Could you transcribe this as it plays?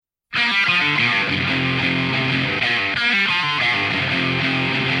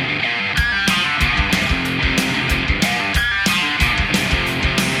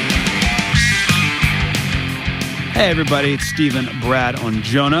Hey everybody, it's Stephen Brad on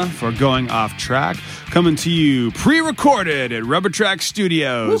Jonah for Going Off Track, coming to you pre-recorded at Rubber Track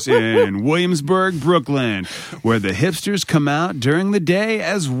Studios in Williamsburg, Brooklyn, where the hipsters come out during the day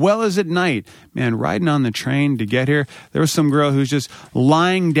as well as at night. Man, riding on the train to get here, there was some girl who's just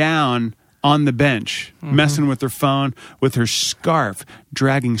lying down on the bench, messing with her phone, with her scarf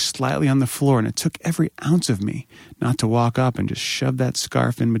dragging slightly on the floor, and it took every ounce of me not to walk up and just shove that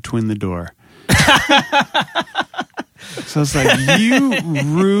scarf in between the door. So it's like, you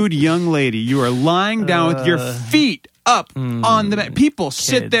rude young lady, you are lying down with your feet up on the bed. People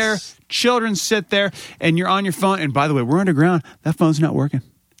sit there, children sit there, and you're on your phone. And by the way, we're underground. That phone's not working.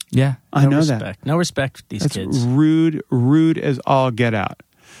 Yeah. I know that. No respect for these kids. Rude as all get out.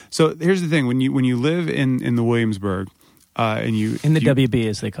 So here's the thing: when you live in the Williamsburg, and you WB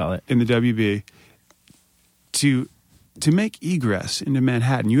as they call it, in the WB, to make egress into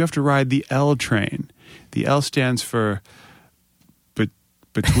Manhattan, you have to ride the L train. The L stands for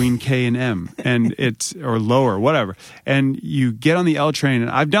between K and M, and it's or lower, whatever. And you get on the L train, and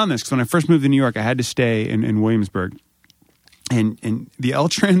I've done this because when I first moved to New York, I had to stay in Williamsburg, and the L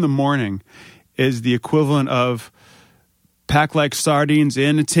train in the morning is the equivalent of packed like sardines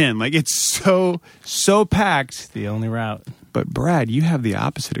in a tin. Like, it's so packed. It's the only route. But Brad, you have the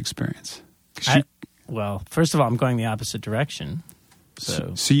opposite experience. Well, first of all, I'm going the opposite direction.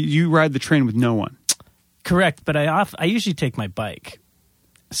 So you ride the train with no one. Correct, but I usually take my bike.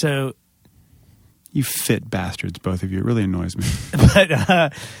 So you fit bastards, both of you. It really annoys me.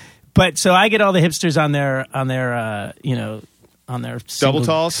 But so I get all the hipsters on their double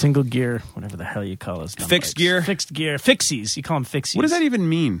talls, single gear, whatever the hell you call those. Fixed gear, fixies. You call them fixies. What does that even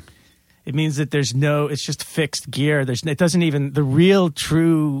mean? It means that it's just fixed gear. The real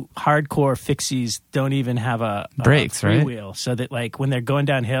true hardcore fixies don't even have a brakes, right? Freewheel. So that like when they're going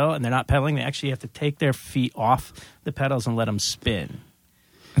downhill and they're not pedaling, they actually have to take their feet off the pedals and let them spin.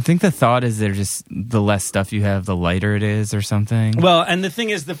 I think the thought is the less stuff you have, the lighter it is or something. Well, and the thing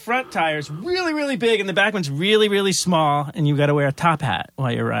is the front tire's really, really big and the back one's really, really small, and you've got to wear a top hat while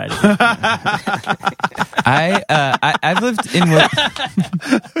you're riding. I've lived in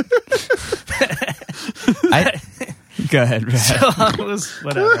Go ahead, Brad.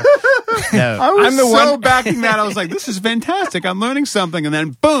 Whatever. No. I'm the one backing that. I was like, this is fantastic. I'm learning something. And then,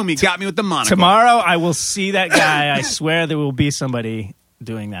 boom, he got me with the monocle. Tomorrow, I will see that guy. I swear there will be somebody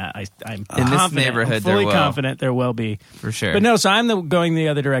doing that. I'm in this neighborhood. I'm fully confident there will be. For sure. But no, so I'm going the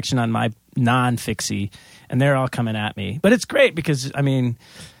other direction on my non-fixie, and they're all coming at me. But it's great because, I mean,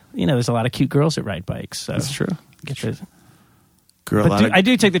 there's a lot of cute girls that ride bikes. So that's true. I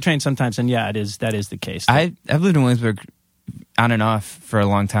do take the train sometimes, and yeah, that is the case. I've lived in Williamsburg on and off for a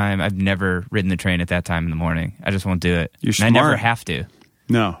long time. I've never ridden the train at that time in the morning. I just won't do it. You're smart. And I never have to.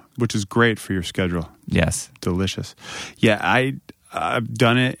 No, which is great for your schedule. Yes. Delicious. Yeah, I've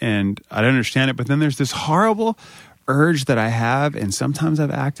done it, and I don't understand it, but then there's this horrible urge that I have, and sometimes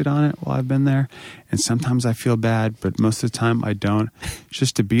I've acted on it while I've been there, and sometimes I feel bad, but most of the time I don't.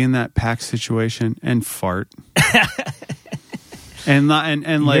 Just to be in that packed situation and fart. and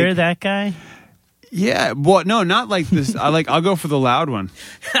like, you're that guy? Yeah, well, no, not like this. I'll go for the loud one.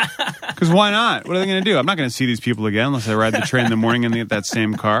 Because why not? What are they going to do? I'm not going to see these people again unless I ride the train in the morning and they get that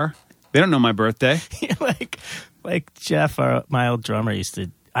same car. They don't know my birthday. like Jeff, my old drummer, used to.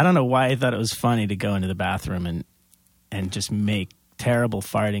 I don't know why he thought it was funny to go into the bathroom and just make terrible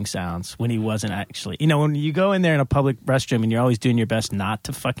farting sounds when he wasn't actually. When you go in there in a public restroom and you're always doing your best not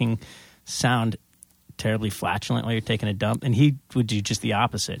to fucking sound terribly flatulent while you're taking a dump, and he would do just the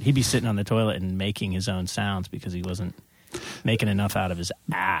opposite. He'd be sitting on the toilet and making his own sounds because he wasn't making enough out of his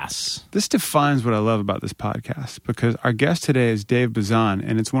ass. This defines what I love about this podcast, because our guest today is David Bazan,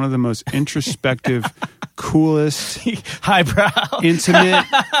 and it's one of the most introspective, coolest, highbrow, intimate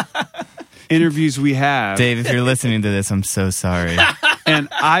interviews we have. Dave, if you're listening to this, I'm so sorry. And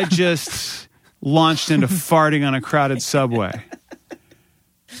I just launched into farting on a crowded subway.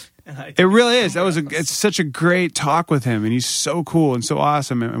 It really is. It's such a great talk with him, and he's so cool and so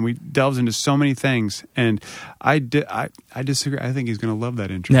awesome, and we delves into so many things. And I disagree. I think he's going to love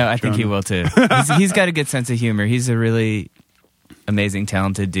that intro. No, I think he will too. He's got a good sense of humor. He's a really amazing,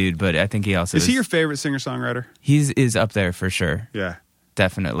 talented dude, but I think he also is he your favorite singer-songwriter? Is up there for sure. Yeah,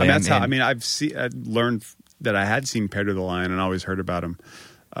 definitely. I've learned that I had seen Pedro the Lion and always heard about him.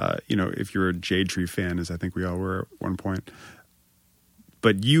 If you're a Jade Tree fan, as I think we all were at one point.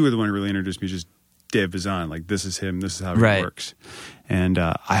 But you were the one who really introduced me to just David Bazan. Like, this is him. This is how he works. And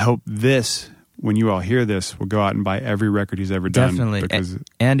I hope when you all hear this, will go out and buy every record he's ever done. Definitely.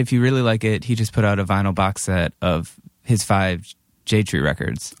 And if you really like it, he just put out a vinyl box set of his 5 J Tree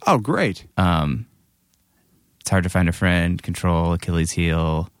records. Oh, great. It's Hard to Find a Friend, Control, Achilles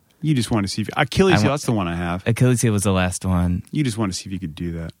Heel. You just want to see if Achilles Heel. That's the one I have. Achilles Heel was the last one. You just want to see if you could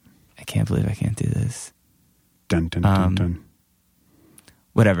do that. I can't believe I can't do this. Dun dun dun dun.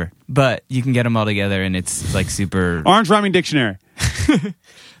 Whatever. But you can get them all together, and it's like super. Orange Rhyming Dictionary.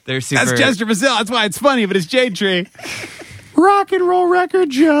 They're super. That's Chester Bazan. That's why it's funny, but it's Jade Tree. Rock and roll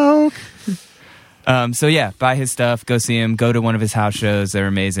record joke. So yeah, buy his stuff. Go see him. Go to one of his house shows. They're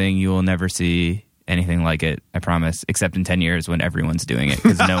amazing. You will never see anything like it, I promise, except in 10 years when everyone's doing it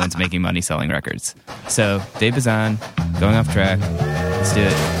because no one's making money selling records. So, Dave Bazan, Going Off Track. Let's do it.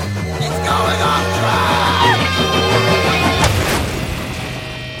 It's going off track!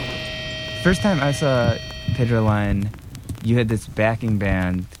 First time I saw Pedro line, you had this backing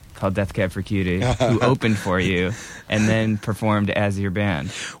band called Death Cab for Cutie who opened for you and then performed as your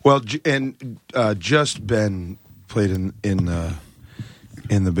band. Well, just Ben played in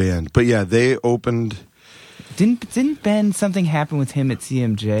the band, but yeah, they opened. Didn't Ben something happen with him at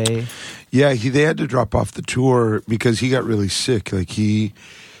CMJ? Yeah, they had to drop off the tour because he got really sick. Like he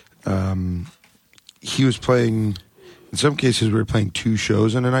was playing. In some cases, we were playing 2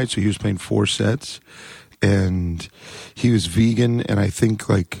 shows in a night, so he was playing 4 sets, and he was vegan, and I think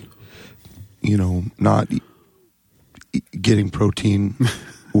not getting protein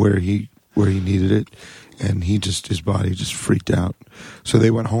where he needed it. And his body just freaked out. So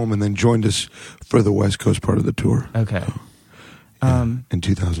they went home and then joined us for the West Coast part of the tour. Okay. In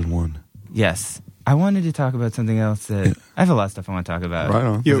 2001. Yes. I wanted to talk about something else that I have a lot of stuff I want to talk about. Right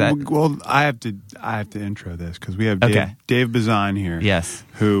on. Yeah, well, I have to intro this because we have Dave Bazan here. Yes.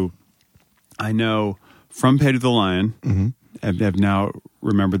 Who I know from Pedro the Lion. Mm-hmm. I've now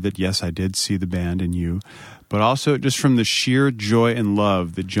remembered that, yes, I did see the band and you. But also just from the sheer joy and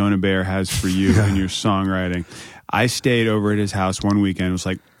love that Jonah Bayer has for you and your songwriting. I stayed over at his house one weekend. It was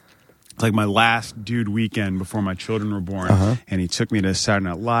like my last dude weekend before my children were born. Uh-huh. And he took me to Saturday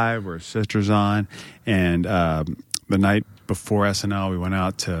Night Live where his sister's on. And the night before SNL, we went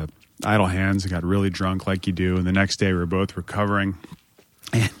out to Idle Hands and got really drunk like you do. And the next day we were both recovering.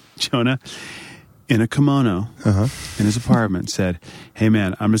 And Jonah, in a kimono, in his apartment, said, "Hey,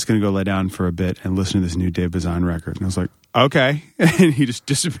 man, I'm just going to go lay down for a bit and listen to this new Dave Bazan record." And I was like, okay. And he just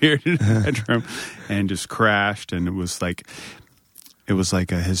disappeared in his bedroom and just crashed. And it was like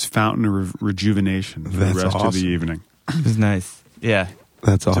his fountain of rejuvenation for the rest of the evening. It was nice. Yeah.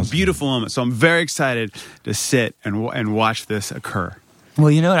 That's awesome. It's a beautiful moment. So I'm very excited to sit and watch this occur. Well,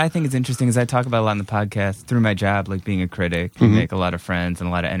 you know what I think is interesting is I talk about a lot in the podcast through my job, like being a critic. You make a lot of friends and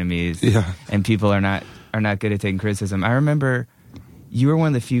a lot of enemies. Yeah. And people are not good at taking criticism. I remember you were one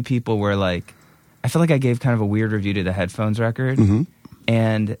of the few people where I feel like I gave kind of a weird review to the Headphones record. Mm-hmm.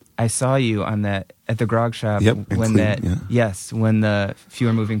 And I saw you on that at the Grog Shop when the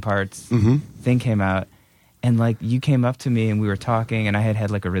Fewer Moving Parts thing came out. And you came up to me and we were talking and I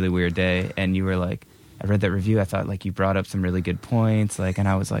had a really weird day and you were like, I read that review. I thought you brought up some really good points. And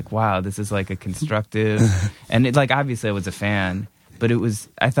I was like, wow, this is a constructive. And it obviously I was a fan, but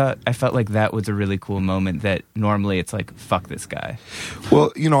I felt like that was a really cool moment that normally it's fuck this guy.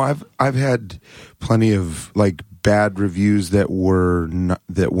 Well, I've had plenty of bad reviews that were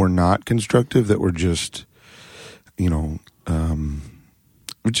not constructive, that were just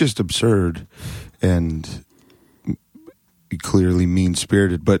just absurd and clearly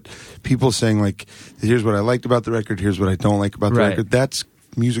mean-spirited, but people saying here's what I liked about the record, here's what I don't like about the record, that's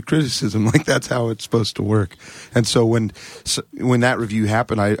music criticism. That's how it's supposed to work. And so when that review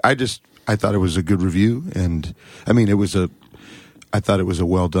happened, I thought it was a good review, and I mean I thought it was a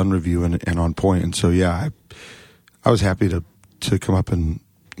well done review and on point. And so yeah, I was happy to come up and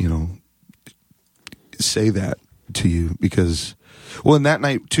say that to you because. Well, and that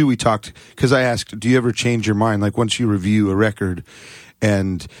night, too, we talked, because I asked, do you ever change your mind? Once you review a record,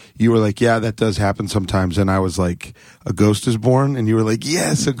 and you were like, yeah, that does happen sometimes. And I was like, A Ghost is Born? And you were like,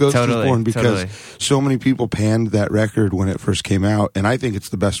 yes, A Ghost is Born. Because so many people panned that record when it first came out. And I think it's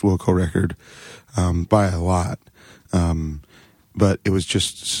the best Wilco record by a lot. But it was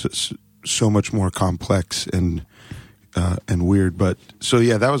just so much more complex and weird. But, so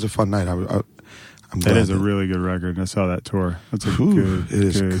yeah, that was a fun night. That is a really good record. I saw that tour. That's a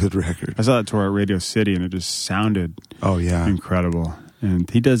good record. I saw that tour at Radio City, and it just sounded incredible. And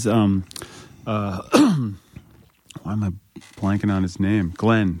he does why am I blanking on his name?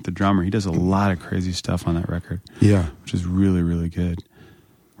 Glenn, the drummer. He does a lot of crazy stuff on that record. Yeah, which is really, really good.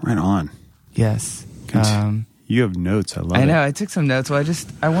 Right on. Yes. You have notes. I love it. I know. I took some notes. Well,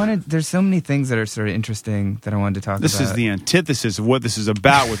 there's so many things that are sort of interesting that I wanted to talk about. This is the antithesis of what this is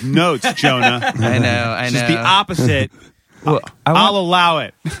about with notes, Jonah. I know. It's the opposite. Well, I'll allow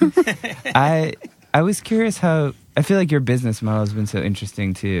it. I was curious how, I feel like your business model has been so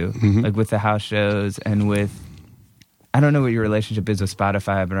interesting too, like with the house shows and with, I don't know what your relationship is with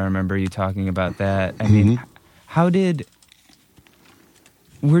Spotify, but I remember you talking about that. I mean,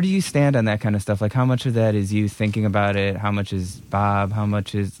 where do you stand on that kind of stuff? Like, how much of that is you thinking about it? How much is Bob? How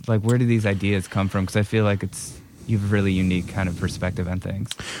much is, like, where do these ideas come from? Because I feel like you have a really unique kind of perspective on things.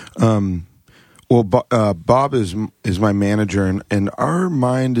 Well, Bob is my manager, and our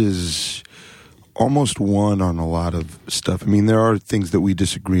mind is almost one on a lot of stuff. I mean, there are things that we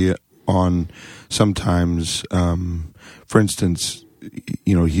disagree on sometimes. For instance,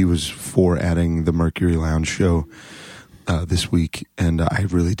 he was for adding the Mercury Lounge show this week, and I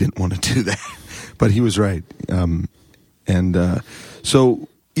really didn't want to do that, but he was right. So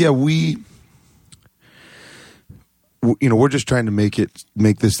yeah, we're just trying to make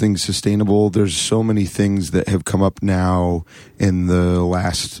this thing sustainable. There's so many things that have come up now in the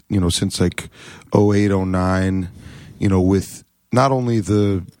last, since like 08, 09, with not only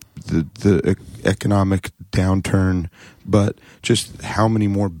the economic downturn, but just how many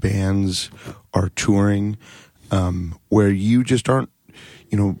more bands are touring, where you just aren't,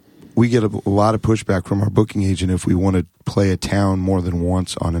 we get a lot of pushback from our booking agent if we want to play a town more than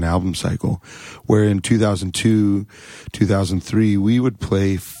once on an album cycle, where in 2002, 2003, we would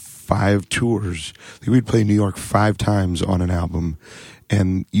play 5 tours. We'd play New York 5 times on an album,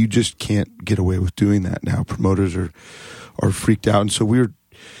 and you just can't get away with doing that now. Promoters are freaked out, and so we were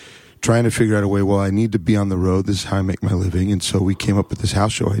trying to figure out a way, well, I need to be on the road. This is how I make my living, and so we came up with this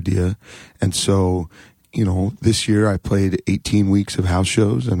house show idea, and so this year I played 18 weeks of house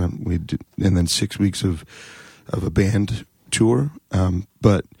shows, and then 6 weeks of a band tour.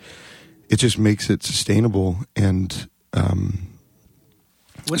 But it just makes it sustainable. And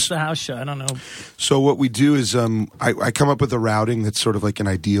what's the house show? I don't know. So what we do is I come up with a routing that's sort of like an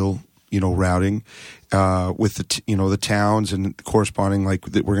ideal routing with the towns and corresponding, like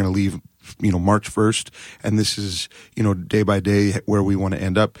that we're going to leave March 1st, and this is day by day where we want to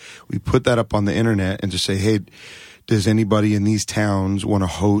end up. We put that up on the internet and just say, hey, does anybody in these towns want to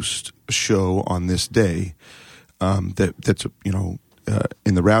host a show on this day? That's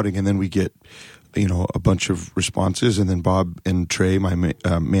in the routing, and then we get a bunch of responses, and then Bob and Trey, my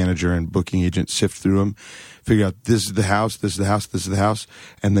manager and booking agent, sift through them, figure out this is the house, this is the house, this is the house,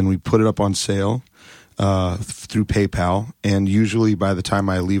 and then we put it up on sale through PayPal, and usually by the time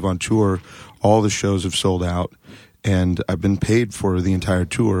I leave on tour, all the shows have sold out, and I've been paid for the entire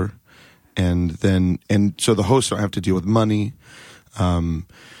tour, and so the hosts don't have to deal with money, and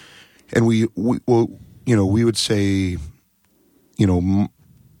we would say,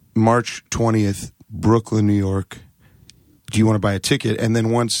 March 20th, Brooklyn, New York. Do you want to buy a ticket? And then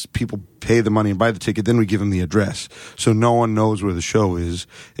once people pay the money and buy the ticket, then we give them the address. So no one knows where the show is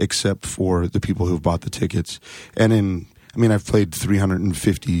except for the people who've bought the tickets. And I've played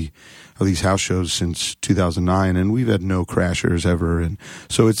 350 of these house shows since 2009, and we've had no crashers ever. And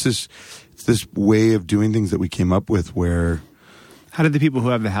so it's this way of doing things that we came up with where... How did the people who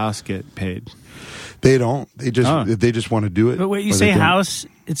have the house get paid? They don't. They just want to do it. But wait, you say house,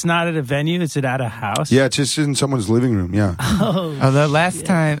 it's not at a venue, is it at a house? Yeah, it's just in someone's living room, yeah. Although last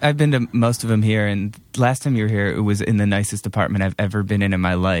time, I've been to most of them here, and last time you were here, it was in the nicest apartment I've ever been in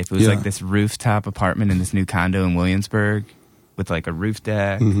my life. It was like this rooftop apartment in this new condo in Williamsburg with like a roof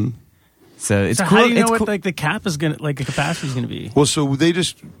deck. Mm-hmm. So it's cool. How do you know what like the cap is gonna, like the capacity is gonna be? Well, so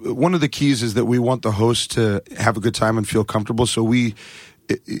one of the keys is that we want the host to have a good time and feel comfortable. So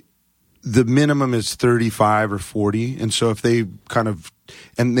the minimum is 35 or 40, and so if they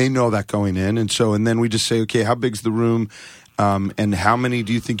and they know that going in, and then we just say, okay, how big's the room, and how many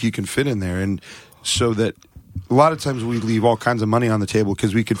do you think you can fit in there, and so that a lot of times we leave all kinds of money on the table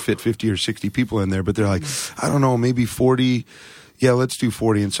because we could fit 50 or 60 people in there, but they're like, I don't know, maybe 40. Yeah, let's do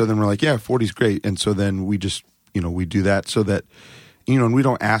 40, and so then we're like, yeah, 40's great, and so then we just we do that so that and we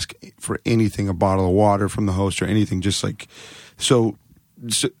don't ask for anything, a bottle of water from the host or anything, just like so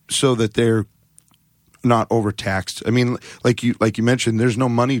that they're not overtaxed. I mean, like you mentioned, there's no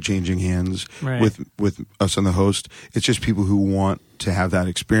money changing hands with us and the host. It's just people who want to have that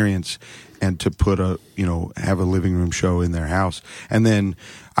experience and to put have a living room show in their house. And then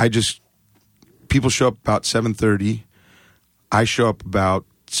people show up about 7:30. I show up about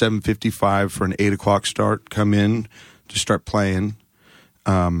 7:55 for an 8 o'clock start. Come in to start playing.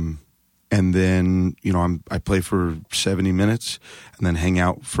 And then, I play for 70 minutes and then hang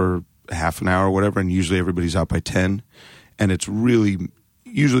out for half an hour or whatever. And usually everybody's out by 10. And it's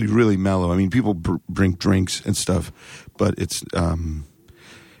usually really mellow. I mean, people bring drinks and stuff, but it's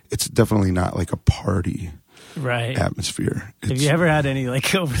definitely not like a party atmosphere. Have you ever had any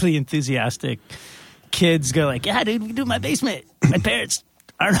like overly enthusiastic kids go like, yeah, dude, we can do it in my basement. My parents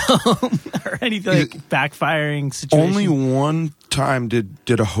aren't home or anything like backfiring situation. Only one time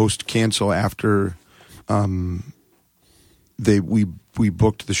did a host cancel after we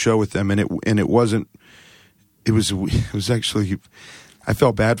booked the show with them, and it wasn't. It was actually. I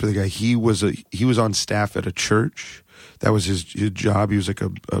felt bad for the guy. He was on staff at a church. That was his job. He was like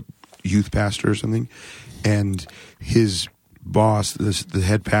a youth pastor or something, and his boss, the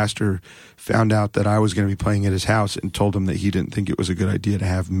head pastor, found out that I was going to be playing at his house and told him that he didn't think it was a good idea to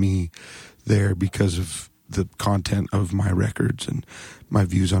have me there because of the content of my records and my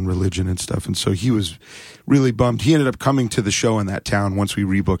views on religion and stuff. And so he was really bummed. He ended up coming to the show in that town once we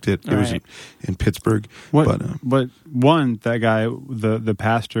rebooked it. It was in Pittsburgh. But that guy, the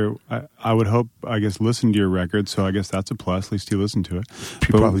pastor, I would hope, I guess, listened to your record. So I guess that's a plus. At least he listened to it. He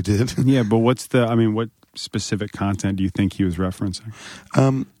probably did. Yeah, but what specific content do you think he was referencing?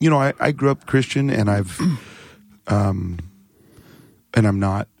 I grew up Christian, and and I'm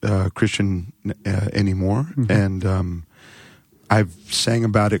not Christian anymore. Mm-hmm. And I've sang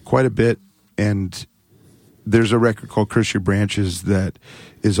about it quite a bit. And there's a record called Curse Your Branches that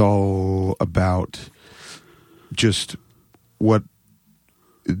is all about just what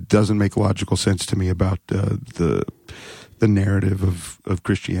doesn't make logical sense to me about the narrative of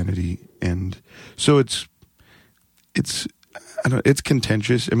Christianity. And so it's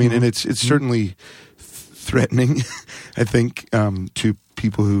contentious. I mean, and it's certainly threatening, I think, to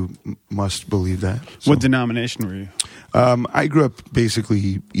people who must believe that. So, what denomination were you? I grew up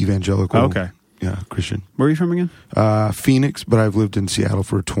basically evangelical. Oh, okay. Yeah, Christian. Where are you from again? Phoenix, but I've lived in Seattle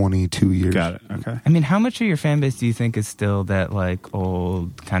for 22 years. Got it. Okay. I mean, how much of your fan base do you think is still that like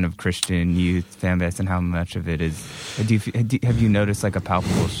old kind of Christian youth fan base, and how much of it is? Have you noticed like a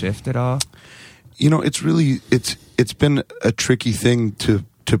palpable shift at all? It's been a tricky thing to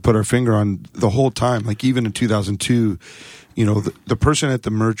put our finger on the whole time. Like even in 2002, the person at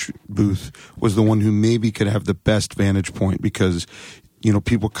the merch booth was the one who maybe could have the best vantage point because,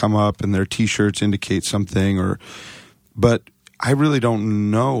 people come up and their T-shirts indicate something but I really don't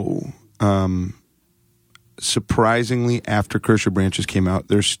know. Surprisingly, after Curse Your Branches came out,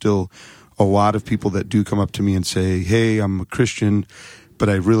 there's still a lot of people that do come up to me and say, hey, I'm a Christian, but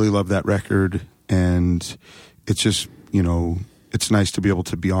I really love that record. And it's just, it's nice to be able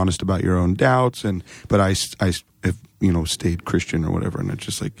to be honest about your own doubts. But I have, stayed Christian or whatever. And it's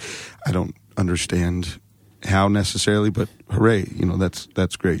just like, I don't understand how necessarily, but hooray,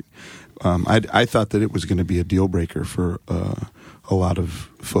 that's great. I thought that it was going to be a deal breaker for a lot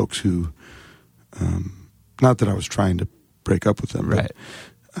of folks who, not that I was trying to break up with them, right?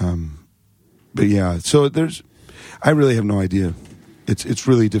 But yeah, so I really have no idea. It's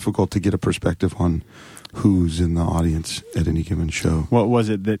really difficult to get a perspective on who's in the audience at any given show. What was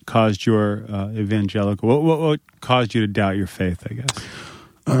it that caused your evangelical? What caused you to doubt your faith, I guess?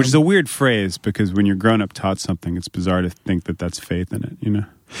 Which is a weird phrase because when you're grown up taught something, it's bizarre to think that that's faith in it,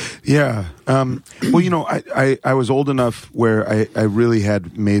 Yeah. I was old enough where I really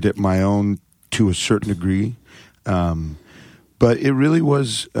had made it my own to a certain degree. But it really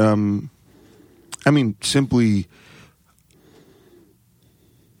was, simply,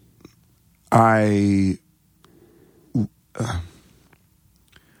 I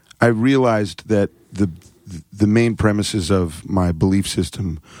realized that the main premises of my belief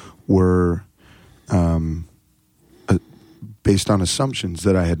system were based on assumptions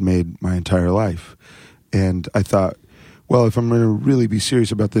that I had made my entire life. And I thought, well, if I'm going to really be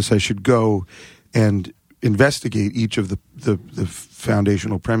serious about this, I should go and investigate each of the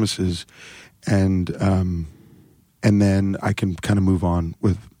foundational premises, and then I can kind of move on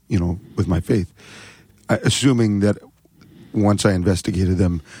with my faith, assuming that once I investigated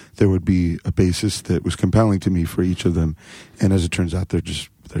them, there would be a basis that was compelling to me for each of them. And as it turns out, there just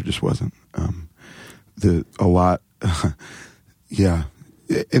wasn't. A lot, yeah,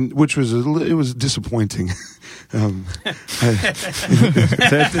 and which was it was disappointing. It's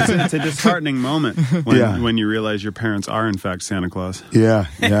a disheartening moment when you realize your parents are in fact Santa Claus. Yeah,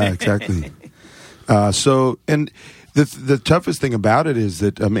 exactly. The toughest thing about it is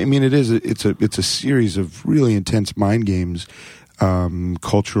that it's a series of really intense mind games,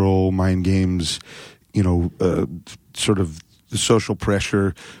 cultural mind games, sort of the social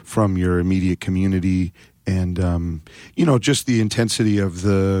pressure from your immediate community, and just the intensity of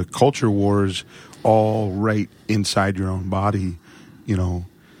the culture wars, all right inside your own body, and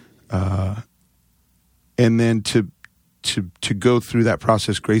then to go through that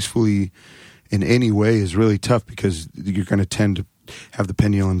process gracefully in any way is really tough because you're going to tend to have the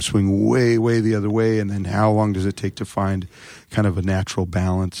pendulum swing way, way the other way. And then how long does it take to find kind of a natural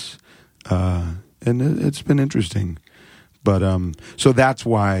balance it's been interesting. But so that's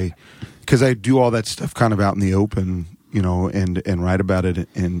why, because I do all that stuff kind of out in the open, and write about it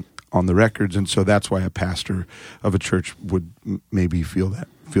on the records, and so that's why a pastor of a church would maybe feel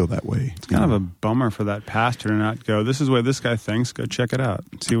that way. It's kind of a bummer for that pastor to not go, this is what this guy thinks, go check it out,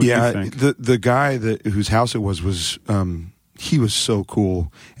 see what you think. The guy whose house it was he was so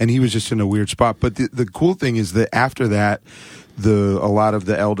cool, and he was just in a weird spot. But the cool thing is that after that, a lot of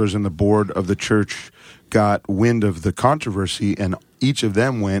the elders and the board of the church got wind of the controversy, and each of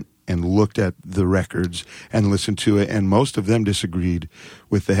them went and looked at the records and listened to it, and most of them disagreed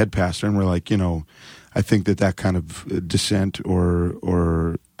with the head pastor and were like, I think that kind of dissent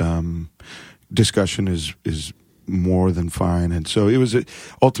or discussion is more than fine. And so it was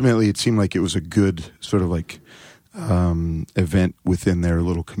ultimately it seemed like it was a good sort of like event within their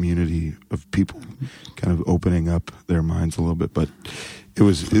little community of people kind of opening up their minds a little bit. But it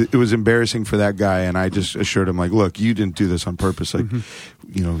was embarrassing for that guy, and I just assured him, like, look, you didn't do this on purpose, like,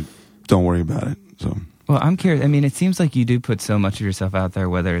 don't worry about it. So, well, I'm curious. I mean, it seems like you do put so much of yourself out there,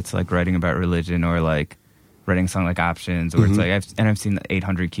 whether it's like writing about religion or like writing a song like Options, or it's like I've seen the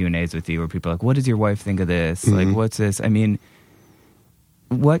 800 Q&As with you where people are like, what does your wife think of this? Like, what's this? I mean,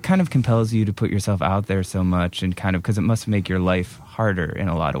 what kind of compels you to put yourself out there so much, and kind of, because it must make your life harder in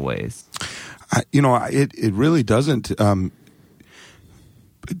a lot of ways? It really doesn't.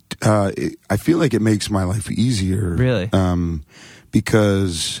 I feel like it makes my life easier. Really?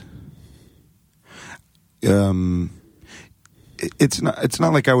 Because it's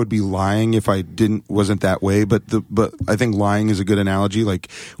not like I would be lying if I wasn't that way, but I think lying is a good analogy. Like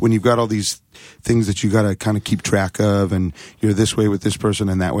when you've got all these things that you got to kind of keep track of, and you're this way with this person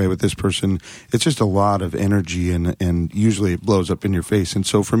and that way with this person, it's just a lot of energy, and usually it blows up in your face. And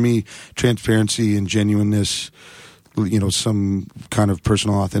so for me, transparency and genuineness, some kind of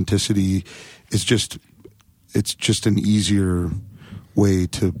personal authenticity is just an easier way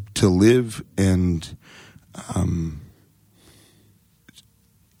to live, and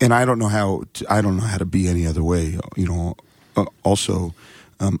I don't know how to be any other way. Also,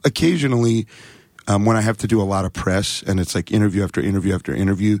 occasionally, when I have to do a lot of press and it's like interview after interview after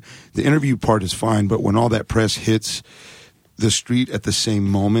interview, the interview part is fine. But when all that press hits the street at the same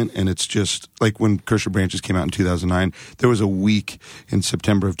moment, and it's just like when Cursor Branches came out in 2009, there was a week in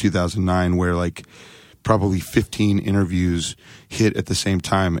September of 2009 where like probably 15 interviews hit at the same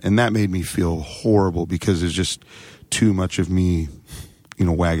time, and that made me feel horrible because it's just too much of me,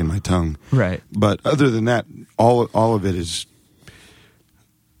 wagging my tongue. Right. But other than that, all of it is. I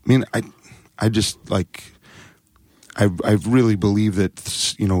mean, I just like. I really believe that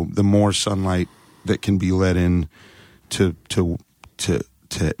the more sunlight that can be let in to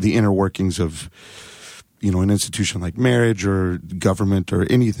the inner workings of an institution like marriage or government or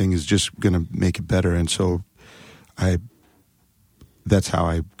anything is just going to make it better. And so that's how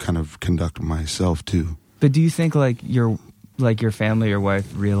I kind of conduct myself too. But do you think your family, your wife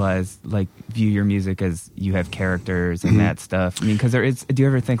view your music as you have characters and that stuff? I mean, because do you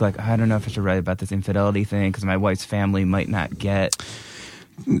ever think like, I don't know if I should write about this infidelity thing because my wife's family might not get.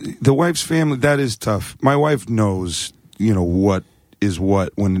 The wife's family, that is tough. My wife knows, what is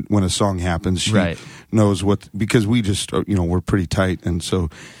what when a song happens. She knows what, because we just, we're pretty tight. And so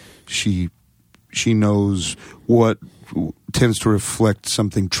she knows what tends to reflect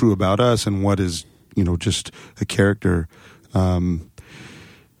something true about us and what is, just a character. My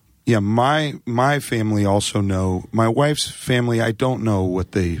family also know. My wife's family, I don't know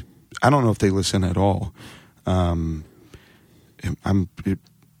if they listen at all.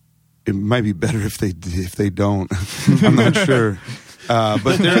 It might be better if they don't. I'm not sure.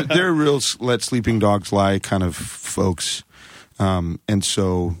 But they're real let sleeping dogs lie kind of folks. And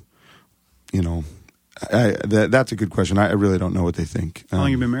so, that's a good question. I really don't know what they think. How long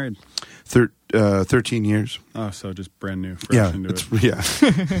have you been married? 13 years. Oh, so just brand new, fresh into it. Yeah.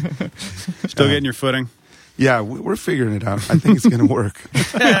 Still getting your footing? Yeah, we're figuring it out. I think it's going to work.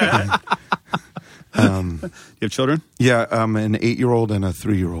 You have children? Yeah, an 8-year-old and a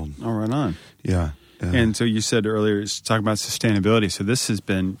 3-year-old. Oh, right on. Yeah. And so you said earlier, talking about sustainability. So this you've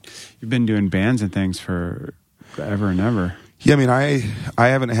been doing bands and things for forever and ever. Yeah, I mean, I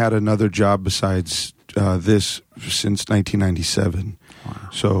haven't had another job besides this since 1997. Wow.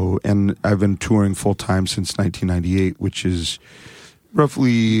 So, and I've been touring full time since 1998, which is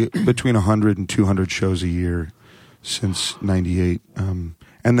roughly between 100 and 200 shows a year since 98. And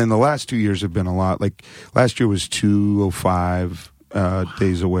then the last 2 years have been a lot. Like last year was 205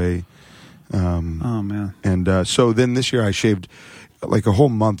 days away. Oh man! And so then this year I shaved like a whole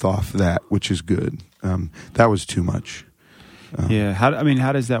month off that, which is good. That was too much. Yeah. How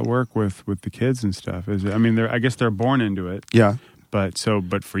does that work with the kids and stuff? Is it, I mean, I guess they're born into it. Yeah. But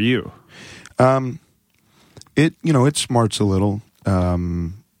for you, it smarts a little.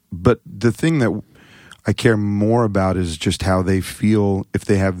 But the thing that I care more about is just how they feel if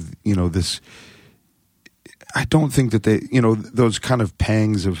they have, this. I don't think that they, those kind of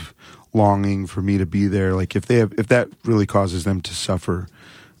pangs of longing for me to be there. Like if that really causes them to suffer,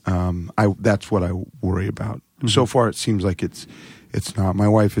 that's what I worry about. Mm-hmm. So far, it seems like it's not. My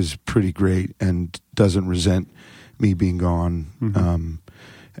wife is pretty great and doesn't resent me being gone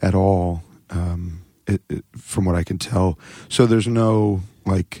at all, from what I can tell. So there's no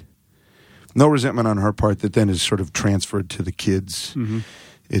resentment on her part that then is sort of transferred to the kids. Mm-hmm.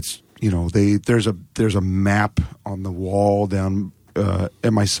 It's there's a map on the wall down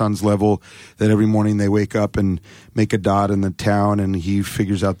at my son's level that every morning they wake up and make a dot in the town, and he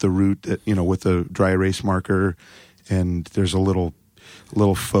figures out the route that, with a dry erase marker, and there's a little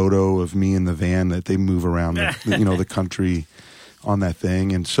photo of me in the van that they move around the country on that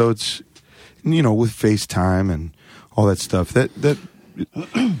thing. And so it's with FaceTime and all that stuff that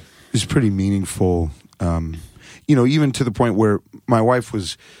is pretty meaningful, even to the point where my wife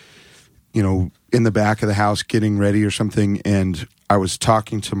was in the back of the house getting ready or something, and I was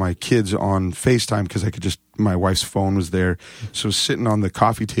talking to my kids on FaceTime because my wife's phone was there. So I was sitting on the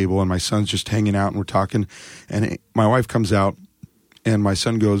coffee table, and my son's just hanging out, and we're talking, and my wife comes out, and my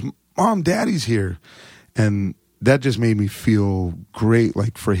son goes, "Mom, Daddy's here." And that just made me feel great.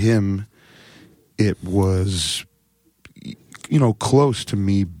 Like for him, it was, close to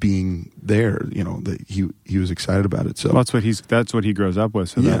me being there, that he was excited about it. So that's what he grows up with.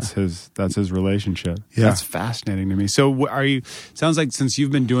 So that's his relationship. Yeah. That's fascinating to me. So sounds like since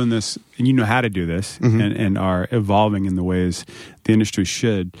you've been doing this and you know how to do this and are evolving in the ways the industry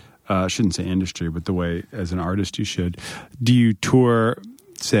should, shouldn't say industry, but the way as an artist you should, do you tour,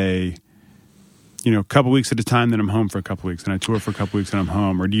 say, a couple weeks at a time, then I'm home for a couple weeks, and I tour for a couple weeks, and I'm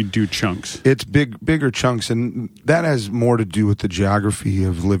home? Or do you do chunks? It's bigger chunks, and that has more to do with the geography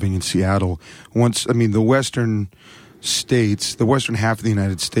of living in Seattle. The western states, the western half of the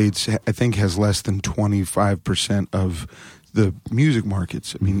United States, I think has less than 25% of the music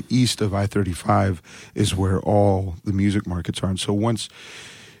markets. I mean, east of I-35 is where all the music markets are. And so once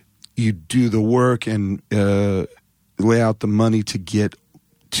you do the work and lay out the money to get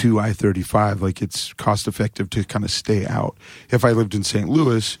to I-35, it's cost effective to kind of stay out. If I lived in St.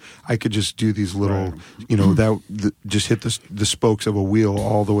 Louis, I could just do these little, just hit the spokes of a wheel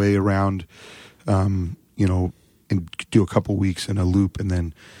all the way around, and do a couple weeks in a loop, and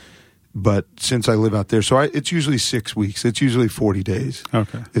then. But since I live out there, so it's usually 6 weeks. It's usually 40 days.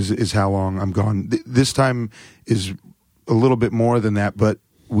 Okay, is how long I'm gone. This time is a little bit more than that, but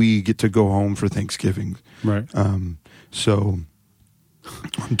we get to go home for Thanksgiving. Right. So.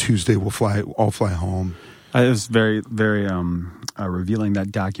 On Tuesday, I'll fly home. It was very, very revealing,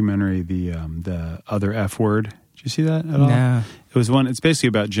 that documentary, the Other F Word. Did you see that at all? No. It was one. It's basically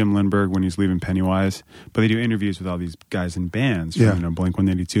about Jim Lindbergh when he's leaving Pennywise, but they do interviews with all these guys in bands from Blink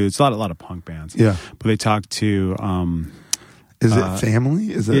 182. It's a lot of punk bands. Yeah, but they talk to. Is it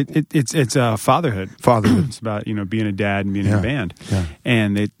family? Is it? It's fatherhood. Fatherhood. It's about being a dad and being in a band. Yeah.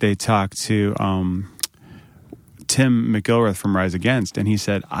 And they talk to. Tim McIlrath from Rise Against, and he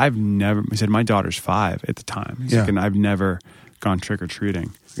said, my daughter's 5 at the time. He's like, and I've never gone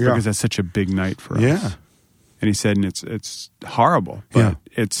trick-or-treating because that's such a big night for us. Yeah. And he said, and it's horrible, but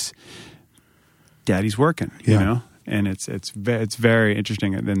it's daddy's working, and it's very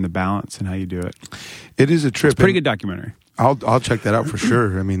interesting in the balance and how you do it. It is a trip. It's a pretty good documentary. I'll check that out for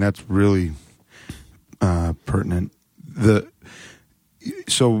sure. I mean, that's really pertinent.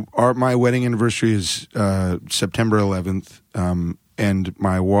 So my wedding anniversary is September 11th, and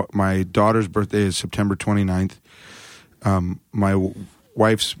my daughter's birthday is September 29th. My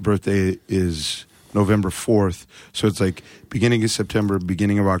wife's birthday is November 4th. So it's like beginning of September,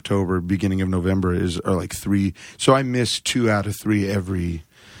 beginning of October, beginning of November are like 3. So I miss 2 out of 3 every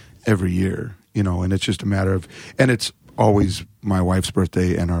year, and it's just a matter of, and it's always my wife's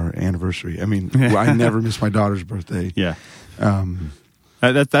birthday and our anniversary. I mean, I never miss my daughter's birthday. Yeah.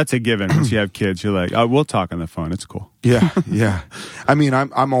 That's a given. Once you have kids, you're like, we'll talk on the phone. It's cool. Yeah, yeah. I mean,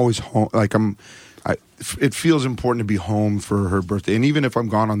 I'm always home. Like it feels important to be home for her birthday, and even if I'm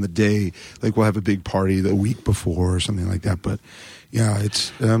gone on the day, like we'll have a big party the week before or something like that. But yeah,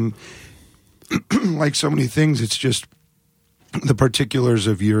 it's like so many things. It's just the particulars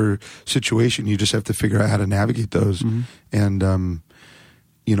of your situation. You just have to figure out how to navigate those, and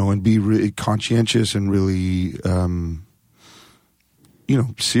and be really conscientious and really.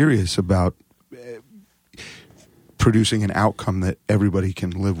 Serious about producing an outcome that everybody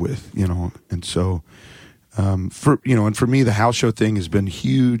can live with, and so for me, the house show thing has been a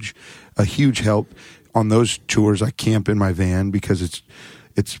huge help. On those tours, I camp in my van because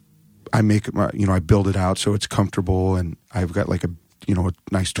I make it, I build it out so it's comfortable, and I've got like a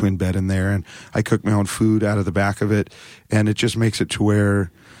nice twin bed in there, and I cook my own food out of the back of it, and it just makes it to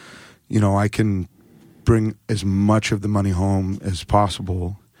where, I can bring as much of the money home as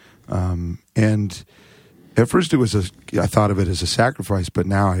possible. And at first I thought of it as a sacrifice, but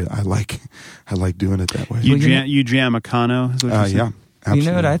now I like doing it that way. You jam a Kano? Is what you said? Yeah,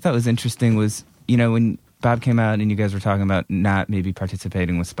 absolutely. What I thought was interesting was, when Bob came out and you guys were talking about not maybe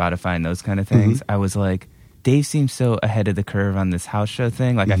participating with Spotify and those kind of things, I was like, Dave seems so ahead of the curve on this house show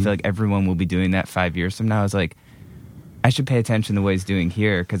thing. Like, I feel like everyone will be doing that 5 years from now. I was like, I should pay attention to what he's doing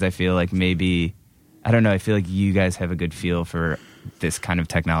here, because I feel like maybe, I don't know, I feel like you guys have a good feel for this kind of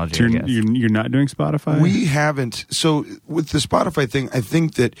technology, so I guess. You're not doing Spotify? We haven't. So with the Spotify thing, I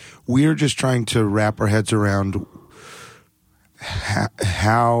think that we're just trying to wrap our heads around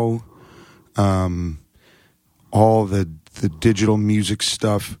how all the digital music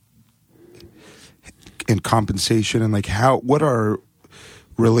stuff and compensation, and like what our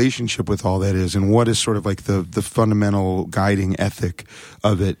relationship with all that is, and what is sort of like the fundamental guiding ethic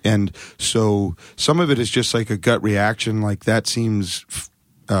of it. And so some of it is just like a gut reaction, like that seems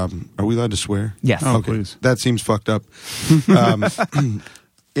are we allowed to swear? Yes. Oh, okay. Please. That seems fucked up.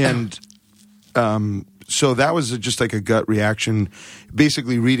 So that was just like a gut reaction,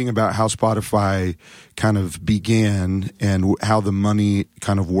 basically reading about how Spotify kind of began and how the money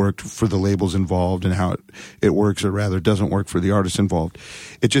kind of worked for the labels involved, and how it works, or rather doesn't work, for the artists involved.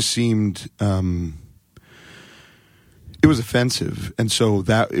 It just seemed it was offensive, and so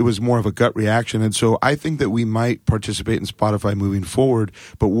that it was more of a gut reaction. And so I think that we might participate in Spotify moving forward,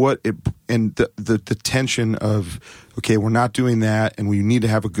 but the tension of, okay, we're not doing that, and we need to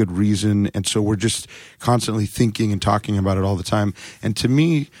have a good reason, and so we're just constantly thinking and talking about it all the time. And to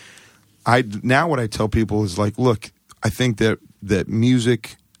me, now what I tell people is like, look, I think that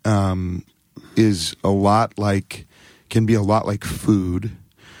music is can be a lot like food,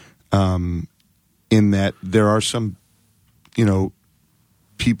 in that there are some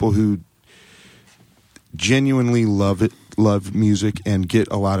people who genuinely love music and get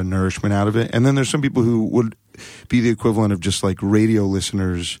a lot of nourishment out of it. And then there's some people who would be the equivalent of just like radio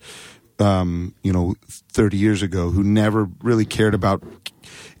listeners, 30 years ago, who never really cared about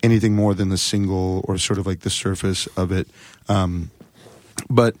anything more than the single or sort of like the surface of it.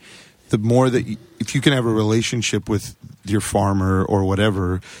 But the more that if you can have a relationship with your farmer or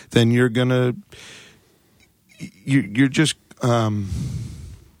whatever, then you're gonna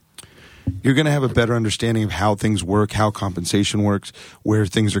have a better understanding of how things work, how compensation works, where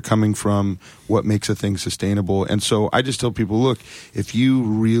things are coming from, what makes a thing sustainable. And so I just tell people, look, if you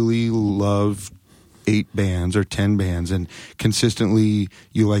really love 8 bands or 10 bands and consistently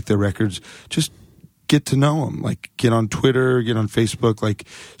you like their records, just get to know them. Like, get on Twitter, get on Facebook, like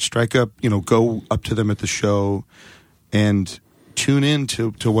strike up, go up to them at the show and tune in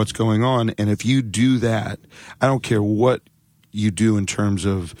to what's going on. And if you do that, I don't care what you do in terms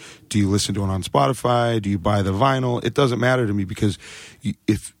of, do you listen to it on Spotify, do you buy the vinyl, it doesn't matter to me, because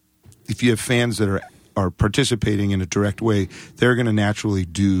if you have fans that are participating in a direct way, they're going to naturally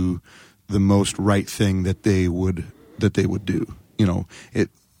do the most right thing that they would do.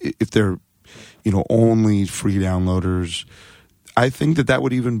 If they're only free downloaders, I think that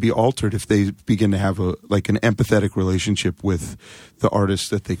would even be altered if they begin to have an empathetic relationship with the artists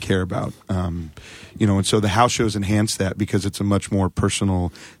that they care about. And so the house shows enhance that, because it's a much more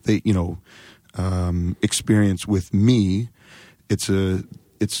personal, experience with me.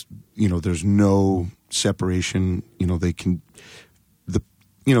 There's no separation.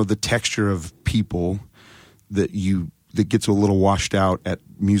 The texture of people that gets a little washed out at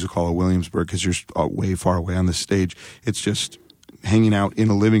Music Hall of Williamsburg, because you're way far away on the stage. It's just hanging out in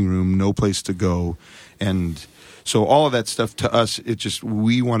a living room, no place to go. And so all of that stuff, to us,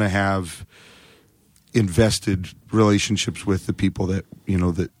 we want to have invested relationships with the people that,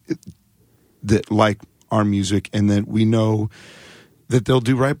 that like our music, and that we know that they'll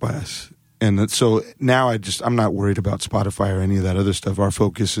do right by us. And so now I'm not worried about Spotify or any of that other stuff. Our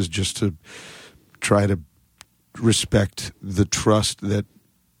focus is just to try to respect the trust that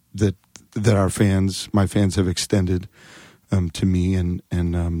my fans have extended to me,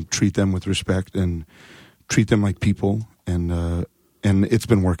 and treat them with respect and treat them like people, and it's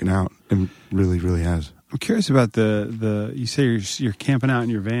been working out, and really, really has. I'm curious about you say you're camping out in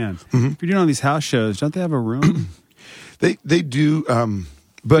your van. Mm-hmm. If you're doing all these house shows, don't they have a room? They do,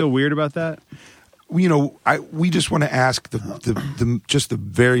 but feel weird about that? we just want to ask the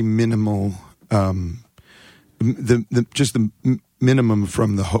very minimal, the minimum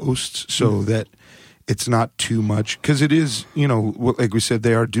from the hosts, so that it's not too much, because it is, like we said,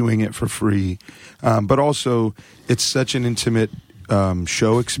 they are doing it for free, but also it's such an intimate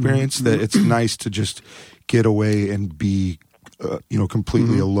show experience that it's nice to just get away and be,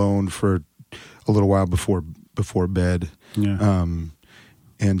 completely alone for a little while before bed. Yeah.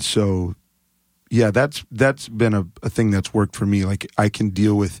 And so, yeah, that's been a thing that's worked for me. Like, I can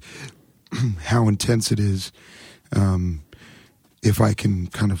deal with how intense it is if I can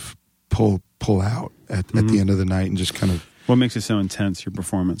kind of pull out at the end of the night and just kind of... What makes it so intense, your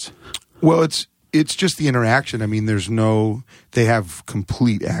performance? Well, it's just the interaction. I mean, they have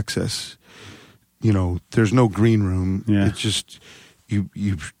complete access. There's no green room. Yeah. It's just,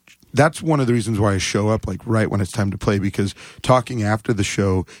 that's one of the reasons why I show up like right when it's time to play, because talking after the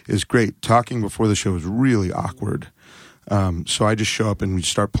show is great. Talking before the show is really awkward. So I just show up and we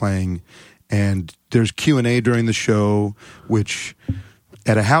start playing, and there's Q&A during the show, which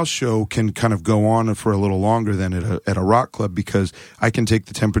at a house show can kind of go on for a little longer than at a rock club, because I can take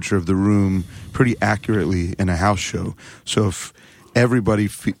the temperature of the room pretty accurately in a house show. So if everybody,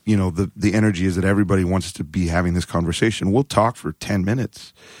 the energy is that everybody wants to be having this conversation, we'll talk for 10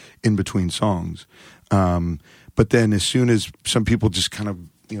 minutes in between songs. But then as soon as some people just kind of,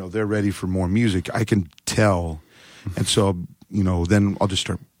 they're ready for more music, I can tell. And so, then I'll just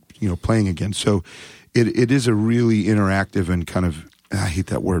start, playing again. So it is a really interactive and kind of, I hate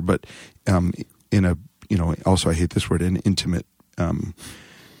that word, but also I hate this word, an intimate,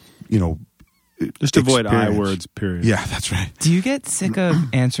 just avoid experience. I words, period. Yeah, that's right. Do you get sick of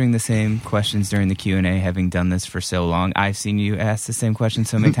answering the same questions during the Q&A, having done this for so long? I've seen you ask the same question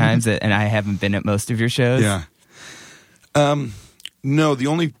so many times, and I haven't been at most of your shows. Yeah. No, the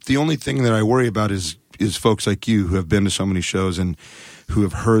only thing that I worry about is folks like you who have been to so many shows and who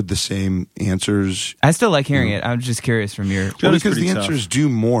have heard the same answers. I still like hearing it. I'm just curious from your... Well, because the answers do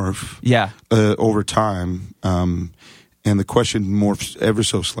morph over time, and the question morphs ever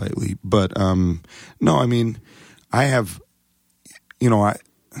so slightly. But, no, I mean, I have, I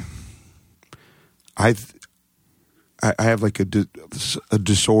have like a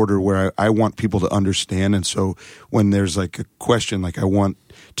disorder where I want people to understand. And so when there's like a question, like I want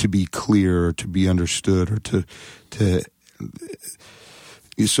to be clear or to be understood or to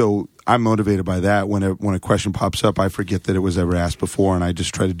so I'm motivated by that. When a question pops up, I forget that it was ever asked before, and I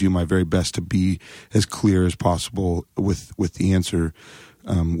just try to do my very best to be as clear as possible with the answer,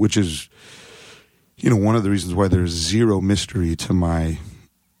 which is, one of the reasons why there's zero mystery to my,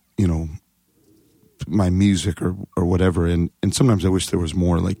 my music or whatever. And sometimes I wish there was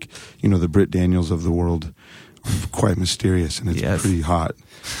more, like, the Britt Daniels of the world are quite mysterious, and it's pretty hot.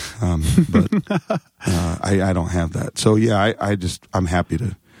 But I don't have that. So yeah, I'm happy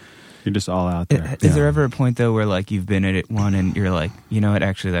to. You're just all out there. Is there ever a point though where like you've been at one and you're like, what,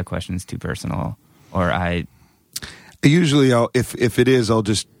 actually that question's too personal, or Usually if it is, I'll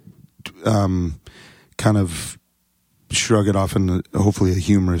just kind of shrug it off in hopefully a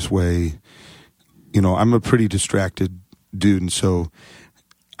humorous way. I'm a pretty distracted dude, and so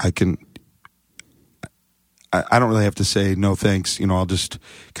I don't really have to say no thanks. I'll just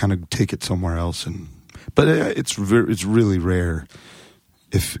kind of take it somewhere else. But it's really rare,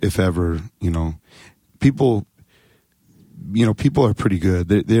 if ever. People are pretty good.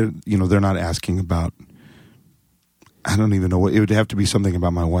 They're not asking about. I don't even know what it would have to be. Something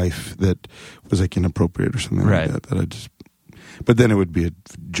about my wife that was like inappropriate or something like that. That I just. But then it would be a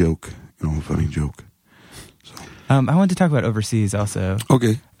joke, a funny joke. So. I wanted to talk about overseas also.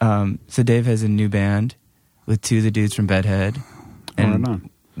 Okay. So Dave has a new band with two of the dudes from Bedhead,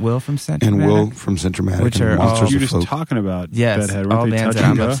 and Will from Centromatic, which are all you're just talking about. Bedhead, all bands that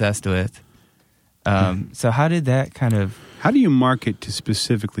I'm obsessed with. So how did that kind of? How do you market to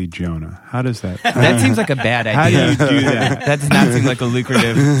specifically Jonah? How does that? That seems like a bad idea. How do you do that? That does not seem like a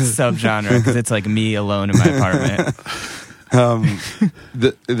lucrative subgenre, because it's like me alone in my apartment.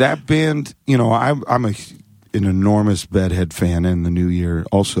 That band, I'm an enormous Bedhead fan in the new year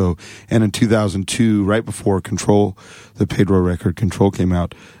also. And in 2002, right before Control, the Pedro record Control came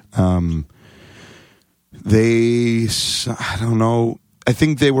out, I don't know, I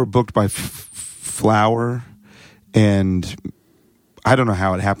think they were booked by Flower, and I don't know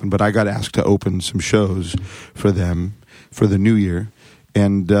how it happened, but I got asked to open some shows for them for the new year.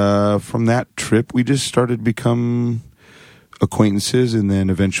 And from that trip, we just started to become acquaintances and then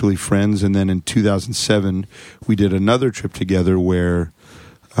eventually friends. And then in 2007 we did another trip together where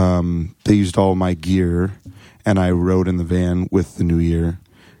they used all my gear and I rode in the van with the new year,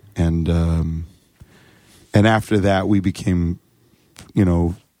 and after that, we became,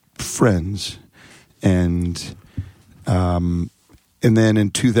 friends. And then in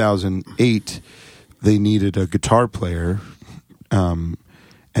 2008, they needed a guitar player, and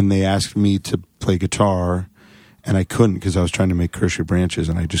they asked me to play guitar, and I couldn't because I was trying to make Curse Your Branches,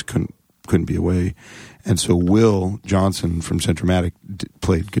 and I just couldn't be away. And so Will Johnson from Centromatic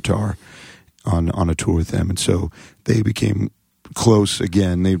played guitar on a tour with them, and so they became close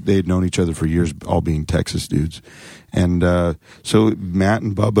again. They'd known each other for years, all being Texas dudes. And so Matt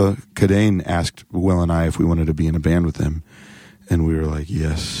and Bubba Cadane asked Will and I if we wanted to be in a band with them, and we were like,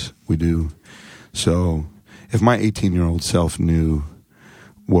 yes, we do. So if my 18-year-old self knew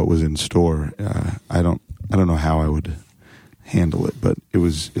what was in store, I don't know how I would handle it, but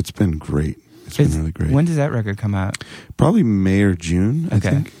it's been great. It's been really great. When does that record come out? Probably May or June, I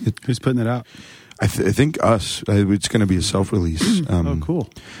think. Who's putting it out? I think us. It's going to be a self-release. Oh, cool.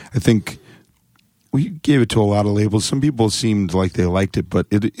 I think we gave it to a lot of labels. Some people seemed like they liked it, but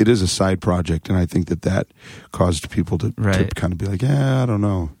it is a side project, and I think that caused people to kind of be like, I don't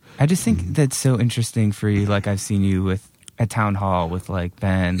know. I just think that's so interesting for you. Like, I've seen you at Town Hall with, like,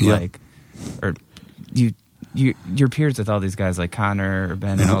 Ben, or you're peers with all these guys like Connor or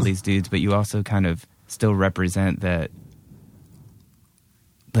Ben and all these dudes, but you also kind of still represent that,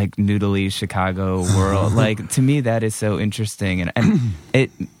 like, noodly Chicago world. Like, to me, that is so interesting, and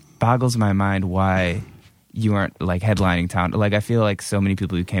it boggles my mind why you aren't, like, headlining town. Like, I feel like so many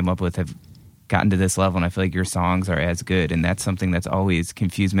people you came up with have gotten to this level, and I feel like your songs are as good, and that's something that's always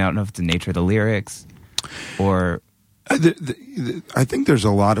confused me. I don't know if it's the nature of the lyrics or... I think there's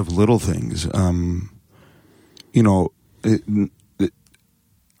a lot of little things. I'm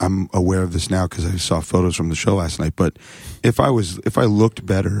aware of this now because I saw photos from the show last night. But if I looked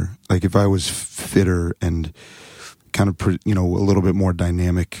better, like if I was fitter and kind of a little bit more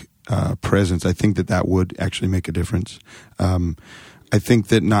dynamic presence, I think that would actually make a difference. I think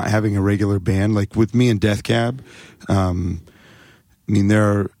that not having a regular band, like with me and Death Cab,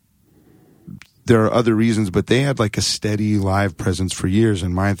 there are other reasons, but they had like a steady live presence for years,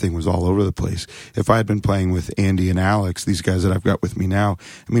 and my thing was all over the place. If I had been playing with Andy and Alex, these guys that I've got with me now,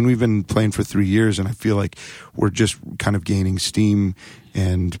 I mean, we've been playing for 3 years, and I feel like we're just kind of gaining steam,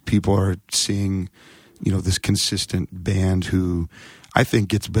 and people are seeing, this consistent band who I think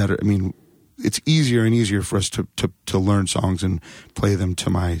gets better. I mean, it's easier and easier for us to learn songs and play them to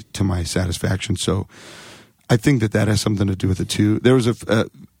my satisfaction. So I think that has something to do with it too. There was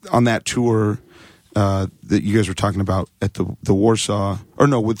on that tour that you guys were talking about at the Warsaw, or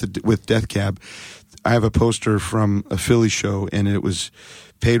no, with Death Cab. I have a poster from a Philly show, and it was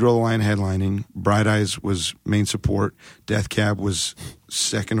Pedro the Lion headlining, Bright Eyes was main support, Death Cab was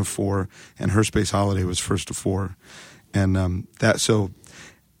second of 4, and Her Space Holiday was first of 4, and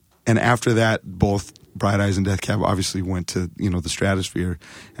and after that, both Bright Eyes and Death Cab obviously went to the stratosphere,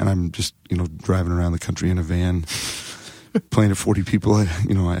 and I'm just driving around the country in a van. Playing to 40 people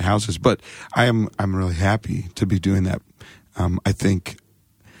at houses, but I'm really happy to be doing that. I think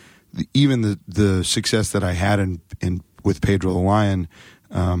even the success that I had in with Pedro the Lion,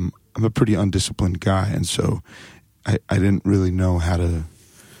 I'm a pretty undisciplined guy, and so I didn't really know how to.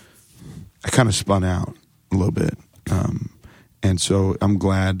 I kind of spun out a little bit, and so I'm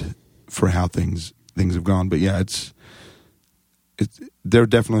glad for how things have gone. But yeah, it's there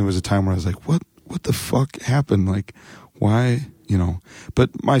definitely was a time where I was like, what the fuck happened? Like, why,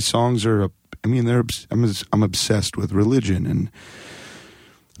 but my songs are, I'm obsessed with religion and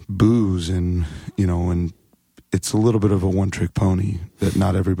booze and, and it's a little bit of a one-trick pony that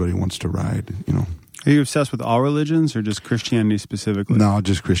not everybody wants to ride, Are you obsessed with all religions or just Christianity specifically? No,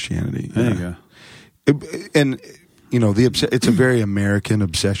 just Christianity. There you go. And, it's a very American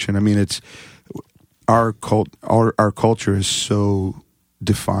obsession. I mean, it's our culture is so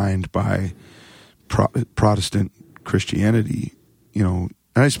defined by Protestant Christianity, and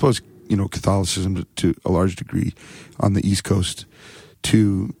I suppose Catholicism to a large degree on the East Coast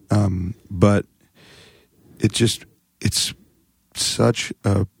too, but it's such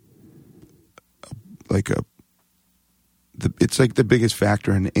it's like the biggest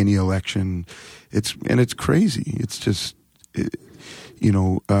factor in any election. It's crazy. It's just it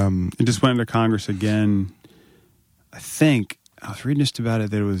just went into Congress again. I think I was reading just about it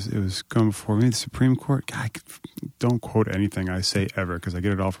that it was going before me the Supreme Court. God, don't quote anything I say ever because I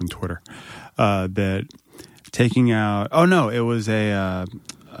get it all from Twitter. That taking out. Oh no, it was a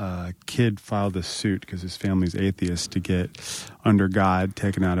kid filed a suit because his family's atheist to get "under God"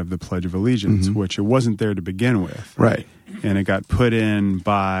 taken out of the Pledge of Allegiance, which it wasn't there to begin with. Right. and it got put in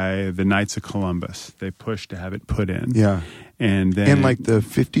by the Knights of Columbus. They pushed to have it put in. Yeah. And then in like the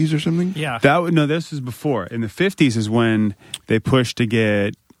 50s or something? Yeah. This was before. In the 50s is when they pushed to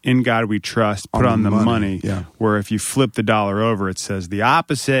get "In God We Trust" put on the money. Yeah. Where if you flip the dollar over, it says the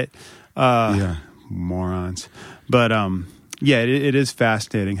opposite. Morons. But it is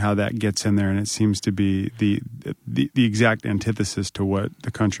fascinating how that gets in there, and it seems to be the exact antithesis to what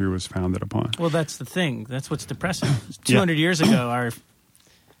the country was founded upon. Well, that's the thing. That's what's depressing. 200 years ago, our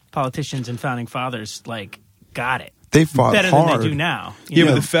politicians and founding fathers got it. They fought better hard. than they do now.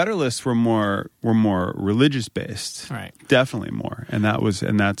 But the Federalists were more religious based, right? Definitely more, and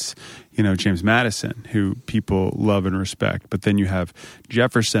that's James Madison, who people love and respect. But then you have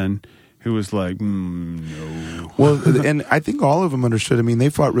Jefferson, who was like, no. Well, and I think all of them understood. I mean, they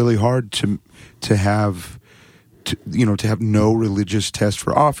fought really hard to have no religious test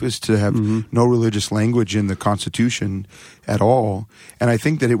for office, to have no religious language in the Constitution at all. And I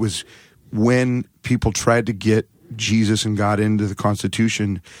think that it was when people tried to get Jesus and God into the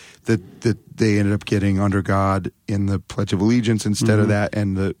Constitution that they ended up getting "under God" in the Pledge of Allegiance instead of that,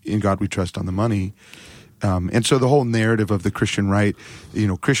 and the "In God We Trust" on the money. And so the whole narrative of the Christian right,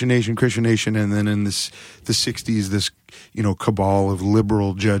 Christian nation, and then in the 60s, this, cabal of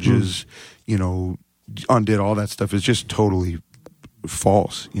liberal judges, undid all that stuff is just totally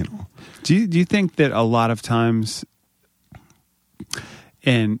false, Do you think that a lot of times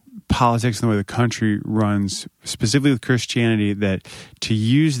in politics and the way the country runs, specifically with Christianity, that to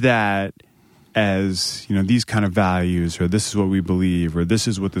use that as these kind of values, or this is what we believe, or this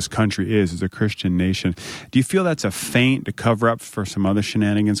is what this country is as a Christian nation, do you feel that's a feint to cover up for some other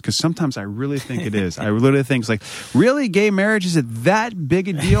shenanigans? Because sometimes I really think it is. I literally think it's like, really, gay marriage, is it that big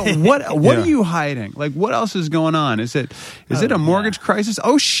a deal? What are you hiding? Like, what else is going on? Is it a mortgage crisis?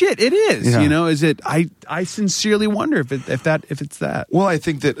 Oh shit, it is. Yeah. Is it? I sincerely wonder if it's that. Well, I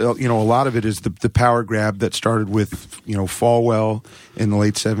think that a lot of it is the power grab that started with Falwell in the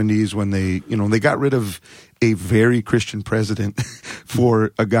late 70s when they got rid of a very Christian president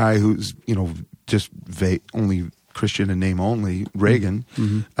for a guy who's just only Christian in name only, Reagan.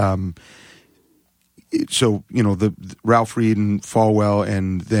 So the Ralph Reed and Falwell,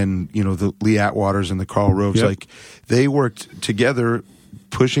 and then the Lee Atwaters and the Karl Roves, they worked together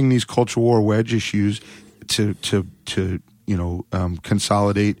pushing these culture war wedge issues to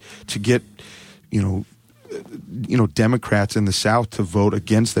consolidate, to get Democrats in the South to vote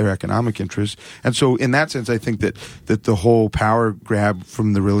against their economic interests. And so in that sense, I think that the whole power grab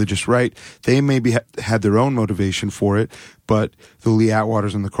from the religious right, they maybe had their own motivation for it, but the Lee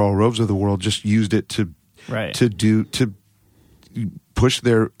Atwaters and the Karl Roves of the world just used it to push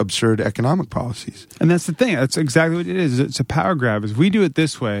their absurd economic policies. And that's the thing. That's exactly what it is. It's a power grab. Is we do it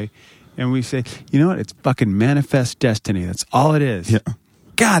this way, and we say, you know what? It's fucking manifest destiny. That's all it is. Yeah.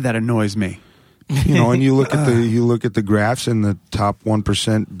 God, that annoys me. And you look at the graphs, and the top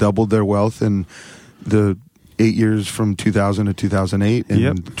 1% doubled their wealth in the 8 years from 2000 to 2008,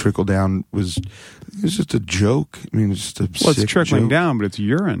 and trickle down was just a joke. I mean, it's just it's trickling down, but it's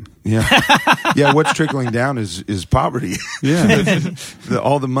urine. Yeah, yeah. What's trickling down is poverty. Yeah,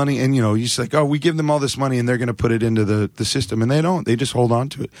 all the money, and you're just like, oh, we give them all this money, and they're going to put it into the system, and they don't. They just hold on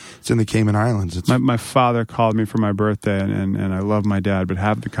to it. It's in the Cayman Islands. My father called me for my birthday, and I love my dad, but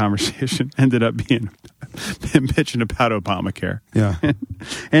half the conversation ended up being him bitching about Obamacare. Yeah,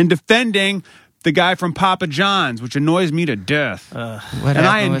 and defending the guy from Papa John's, which annoys me to death.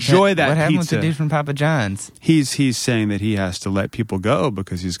 I enjoy that What happened pizza. with the dude from Papa John's? He's saying that he has to let people go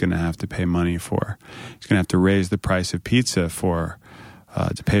because he's going to have to pay money he's going to have to raise the price of pizza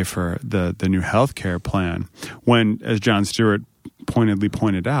to pay for the new health care plan. When, as Jon Stewart pointedly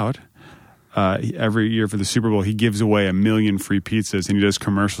pointed out, every year for the Super Bowl, he gives away 1 million free pizzas and he does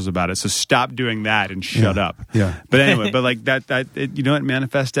commercials about it. So stop doing that and shut up. Yeah. But anyway, but like that it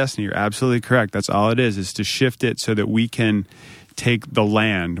manifests destiny. You're absolutely correct. That's all it is to shift it so that we can take the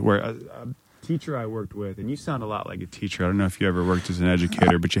land where a teacher I worked with, and you sound a lot like a teacher. I don't know if you ever worked as an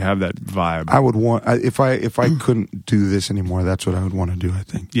educator, but you have that vibe. I would want, if I couldn't do this anymore, that's what I would want to do, I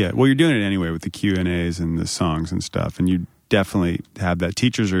think. Yeah. Well, you're doing it anyway with the Q&As and the songs and stuff. And you definitely have that.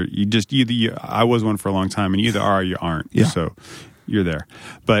 Teachers are, I was one for a long time, and you either are or you aren't. Yeah. So you're there.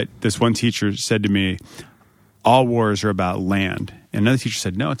 But this one teacher said to me, all wars are about land. And another teacher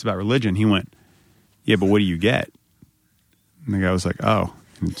said, no, it's about religion. He went, yeah, but what do you get? And the guy was like, oh,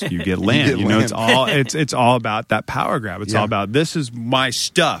 you get land. It's all about that power grab. It's all about, this is my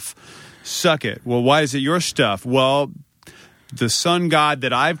stuff. Suck it. Well, why is it your stuff? Well, the sun god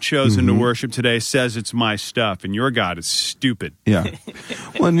that I've chosen to worship today says it's my stuff, and your God is stupid. Yeah.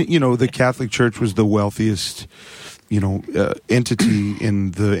 Well, and, the Catholic Church was the wealthiest entity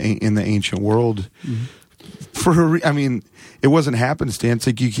in the ancient world. I mean, it wasn't happenstance.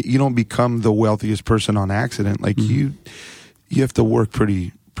 Like you don't become the wealthiest person on accident. Like you have to work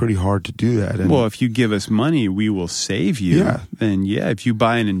pretty hard to do that. And, well, if you give us money, we will save you. Yeah. Then if you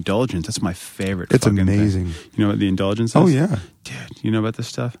buy an indulgence, that's my favorite. It's amazing. Thing. You know what the indulgence is? Oh yeah, dude. You know about this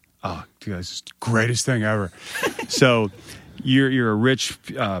stuff? Oh, dude, it's the greatest thing ever. So, you're a rich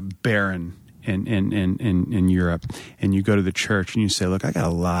baron in Europe, and you go to the church and you say, "Look, I got a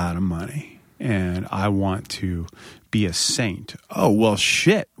lot of money, and I want to be a saint." Oh, well,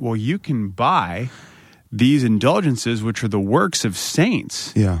 shit. Well, you can buy these indulgences, which are the works of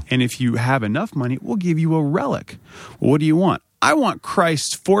saints. Yeah. And if you have enough money, we'll give you a relic. Well, what do you want? I want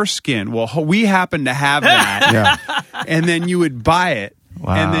Christ's foreskin. Well, we happen to have that. Yeah. And then you would buy it.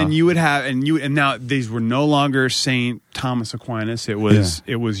 Wow. And then you would have, and now these were no longer Saint Thomas Aquinas. It was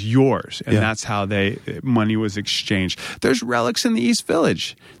yours, and that's how money was exchanged. There's relics in the East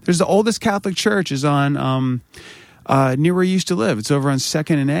Village. There's the oldest Catholic church is on near where you used to live. It's over on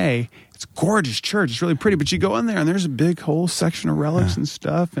 2nd and A. It's a gorgeous church. It's really pretty, but you go in there and there's a big whole section of relics and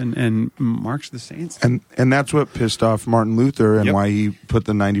stuff and marks of the saints. And that's what pissed off Martin Luther and why he put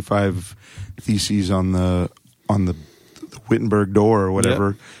the 95 Theses on the Wittenberg door or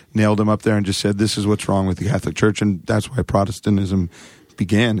whatever, nailed him up there and just said, this is what's wrong with the Catholic Church. And that's why Protestantism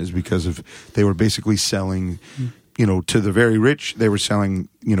began, is because they were basically selling, to the very rich, they were selling,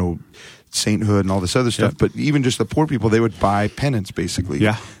 sainthood and all this other stuff. But even just the poor people, they would buy penance basically.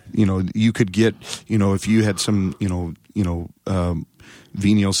 Yeah. You could get, if you had some,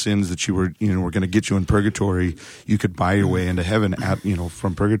 venial sins that you were going to get you in purgatory, you could buy your way into heaven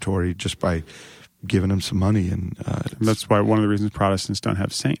from purgatory just by giving them some money. And that's why one of the reasons Protestants don't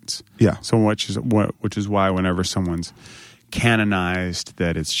have saints. Yeah. So which is why whenever someone's canonized,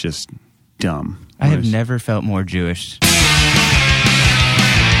 that it's just dumb. I have never felt more Jewish.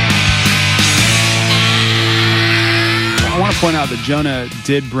 I want to point out that Jonah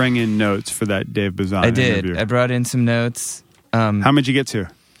did bring in notes for that Dave Bazan interview. I brought in some notes. How many did you get to?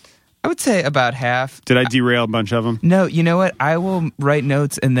 I would say about half. Did I derail a bunch of them? No, you know what? I will write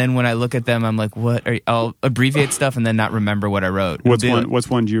notes, and then when I look at them, I'm like, "What?" I'll abbreviate stuff, and then not remember what I wrote. What's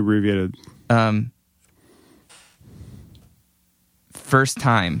one you abbreviated? First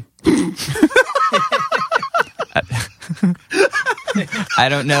time. I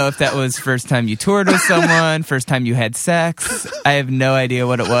don't know if that was first time you toured with someone, first time you had sex. I have no idea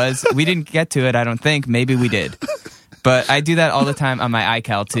what it was. We didn't get to it, I don't think. Maybe we did. But I do that all the time on my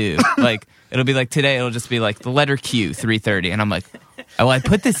iCal too. Like, it'll be like today, it'll just be like the letter Q, 3:30. And I'm like, oh, I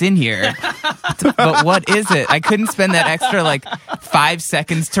put this in here. But what is it? I couldn't spend that extra 5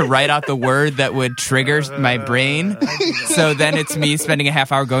 seconds to write out the word that would trigger my brain. So then it's me spending a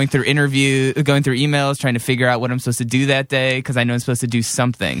half hour going through emails, trying to figure out what I'm supposed to do that day because I know I'm supposed to do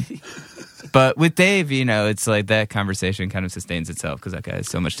something. But with Dave, it's like that conversation kind of sustains itself because that guy has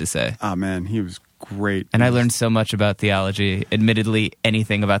so much to say. Oh, man, he was great. And I learned so much about theology. Admittedly,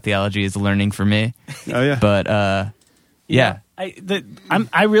 anything about theology is learning for me. Oh, yeah. But, yeah.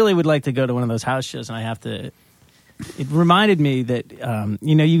 I really would like to go to one of those house shows, and I have to. It reminded me that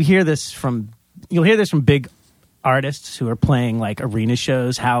you'll hear this from big artists who are playing arena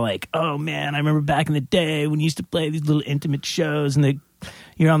shows. How oh man, I remember back in the day when you used to play these little intimate shows, and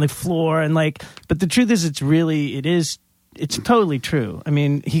you're on the floor and But the truth is, it's totally true. I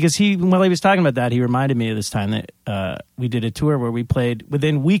mean, while he was talking about that, he reminded me of this time that we did a tour where we played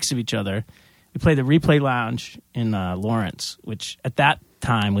within weeks of each other. We played the Replay Lounge in Lawrence, which at that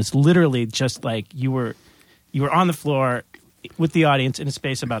time was literally just you were on the floor with the audience in a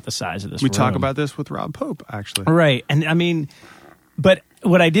space about the size of this room. We talk about this with Rob Pope, actually. Right. And I mean, but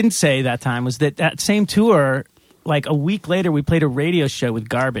what I didn't say that time was that same tour, a week later, we played a radio show with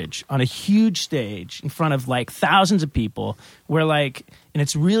Garbage on a huge stage in front of thousands of people where and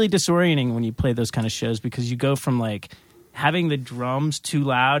it's really disorienting when you play those kind of shows because you go from having the drums too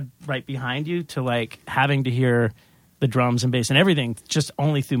loud right behind you to having to hear the drums and bass and everything just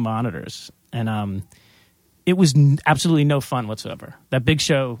only through monitors. And it was absolutely no fun whatsoever. That big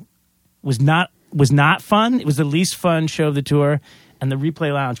show was not fun. It was the least fun show of the tour, and the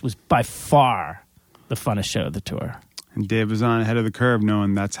Replay Lounge was by far the funnest show of the tour. And Dave was on ahead of the curve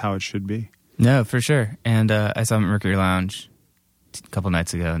knowing that's how it should be. No, for sure. And I saw him at Mercury Lounge a couple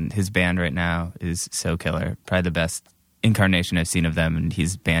nights ago, and his band right now is so killer. Probably the best incarnation I've seen of them, and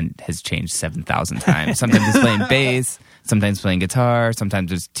his band has changed 7,000 times. Sometimes he's playing bass, sometimes playing guitar, sometimes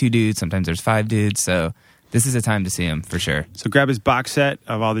there's 2 dudes, sometimes there's 5 dudes. So this is a time to see him for sure. So grab his box set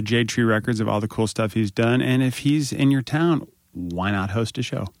of all the Jade Tree records of all the cool stuff he's done, and if he's in your town, why not host a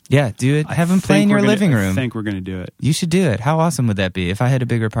show? Yeah, do it. Have them play in your living room. I think we're going to do it. You should do it. How awesome would that be? If I had a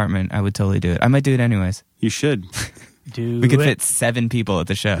bigger apartment, I would totally do it. I might do it anyways. You should. We could fit 7 people at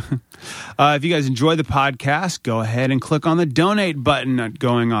the show. If you guys enjoy the podcast, go ahead and click on the donate button at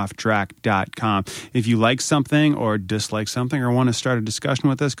goingofftrack.com. If you like something or dislike something or want to start a discussion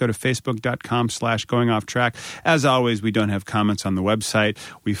with us, go to facebook.com/goingofftrack. As always, we don't have comments on the website.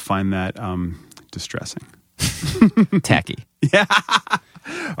 We find that distressing. Tacky. Yeah.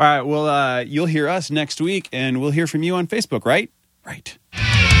 All right. Well, you'll hear us next week, and we'll hear from you on Facebook, right? Right.